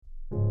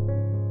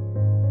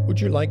Would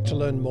you like to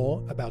learn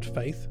more about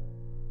faith?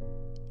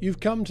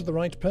 You've come to the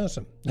right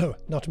person. No,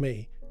 not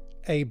me,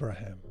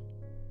 Abraham.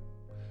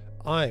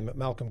 I'm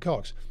Malcolm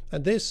Cox,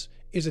 and this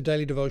is a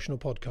daily devotional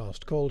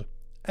podcast called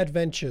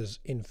Adventures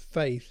in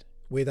Faith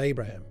with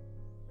Abraham.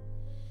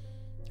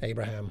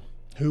 Abraham,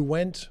 who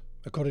went,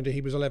 according to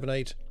Hebrews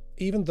 11:8,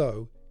 even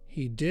though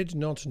he did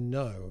not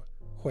know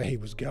where he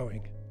was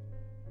going.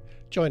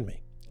 Join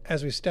me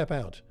as we step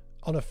out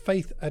on a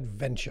faith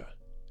adventure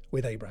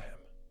with Abraham.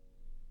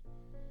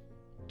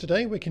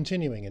 Today we're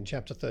continuing in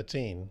chapter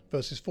 13,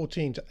 verses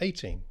 14 to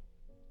 18.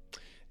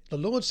 The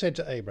Lord said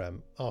to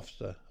Abram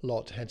after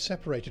Lot had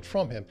separated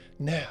from him,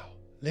 "Now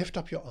lift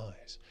up your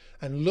eyes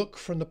and look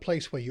from the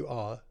place where you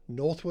are,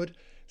 northward,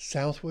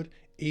 southward,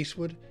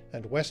 eastward,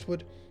 and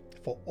westward,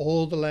 for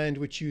all the land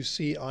which you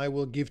see I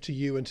will give to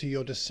you and to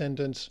your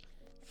descendants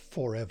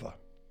forever.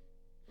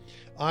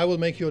 I will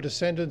make your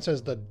descendants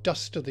as the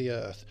dust of the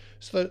earth,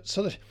 so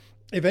that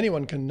if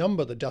anyone can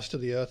number the dust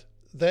of the earth,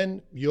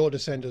 then your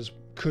descendants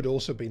could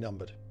also be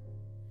numbered.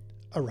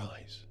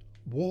 Arise,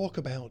 walk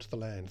about the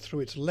land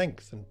through its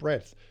length and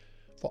breadth,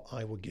 for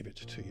I will give it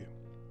to you."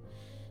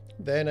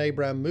 Then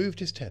Abram moved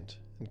his tent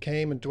and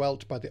came and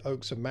dwelt by the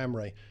oaks of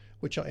Mamre,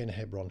 which are in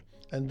Hebron,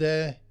 and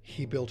there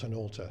he built an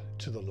altar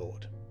to the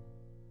Lord.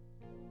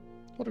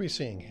 What are we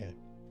seeing here?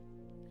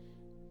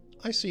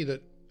 I see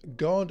that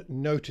God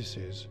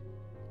notices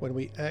when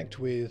we act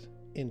with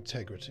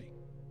integrity.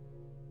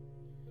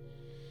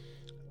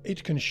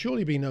 It can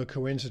surely be no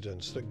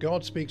coincidence that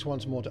God speaks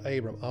once more to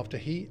Abram after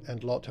he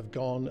and Lot have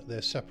gone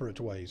their separate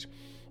ways.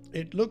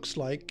 It looks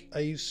like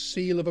a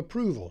seal of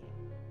approval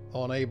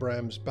on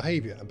Abraham's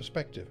behavior and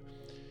perspective.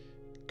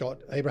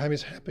 Abraham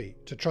is happy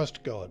to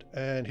trust God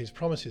and his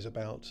promises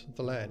about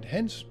the land.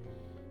 Hence,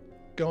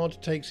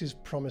 God takes his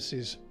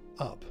promises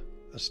up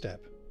a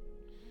step.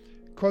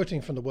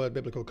 Quoting from the Word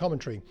Biblical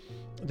Commentary,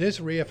 this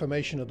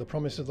reaffirmation of the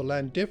promise of the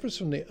land differs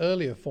from the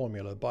earlier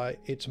formula by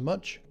its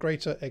much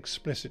greater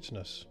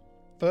explicitness.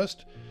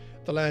 First,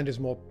 the land is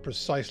more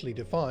precisely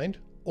defined,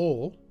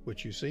 all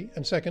which you see,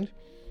 and second,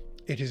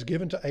 it is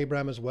given to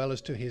Abraham as well as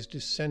to his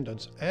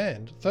descendants,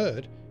 and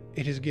third,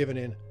 it is given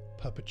in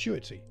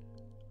perpetuity,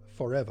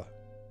 forever.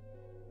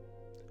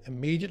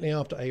 Immediately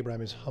after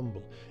Abraham is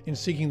humble in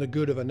seeking the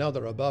good of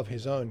another above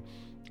his own,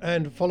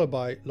 and followed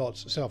by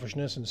Lot's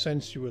selfishness and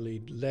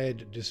sensually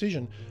led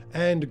decision,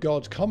 and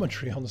God's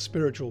commentary on the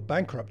spiritual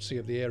bankruptcy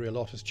of the area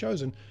Lot has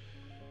chosen,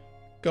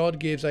 God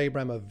gives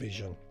Abraham a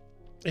vision.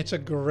 It's a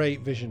great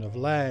vision of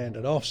land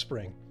and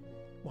offspring.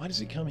 Why does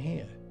he come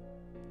here?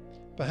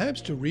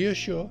 Perhaps to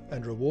reassure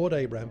and reward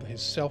Abraham for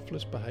his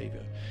selfless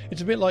behavior.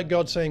 It's a bit like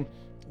God saying,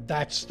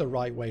 "That's the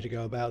right way to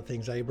go about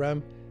things,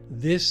 Abraham.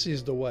 This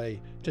is the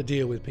way to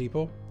deal with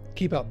people.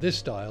 Keep up this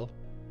style,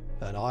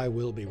 and I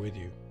will be with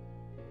you."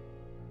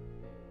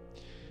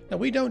 Now,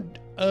 we don't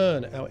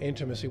earn our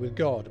intimacy with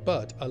God,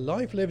 but a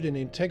life lived in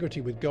integrity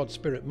with God's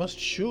Spirit must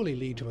surely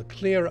lead to a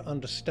clearer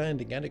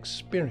understanding and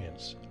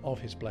experience of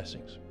His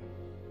blessings.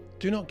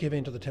 Do not give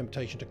in to the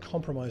temptation to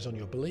compromise on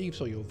your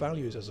beliefs or your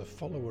values as a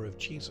follower of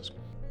Jesus.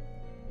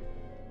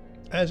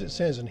 As it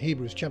says in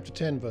Hebrews chapter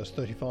 10, verse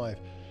 35,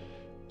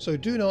 "So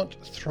do not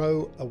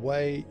throw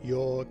away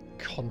your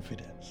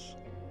confidence.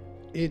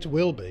 It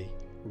will be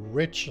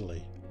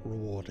richly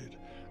rewarded."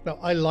 Now,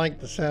 I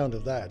like the sound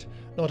of that.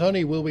 Not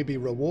only will we be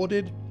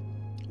rewarded,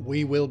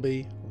 we will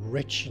be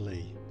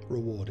richly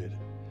rewarded.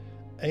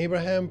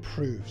 Abraham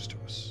proves to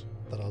us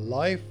that a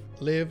life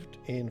lived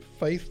in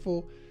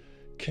faithful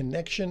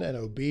connection and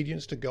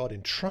obedience to God,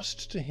 in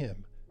trust to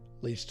Him,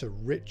 leads to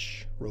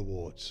rich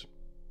rewards.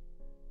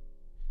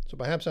 So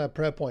perhaps our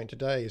prayer point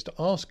today is to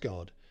ask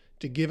God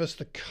to give us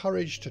the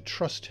courage to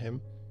trust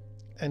Him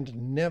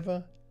and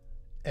never,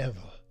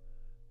 ever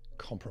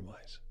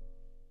compromise.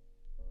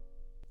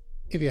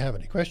 If you have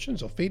any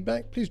questions or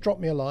feedback, please drop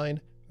me a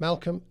line,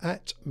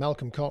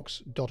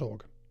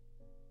 malcolm@malcolmcox.org.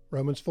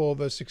 Romans 4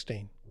 verse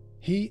 16.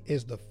 He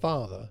is the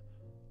Father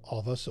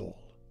of us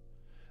all.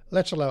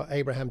 Let's allow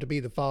Abraham to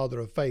be the father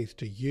of faith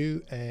to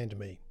you and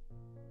me.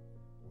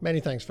 Many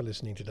thanks for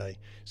listening today.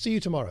 See you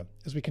tomorrow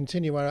as we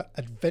continue our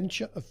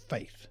adventure of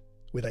faith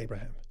with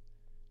Abraham.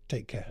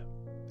 Take care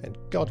and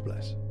God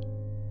bless.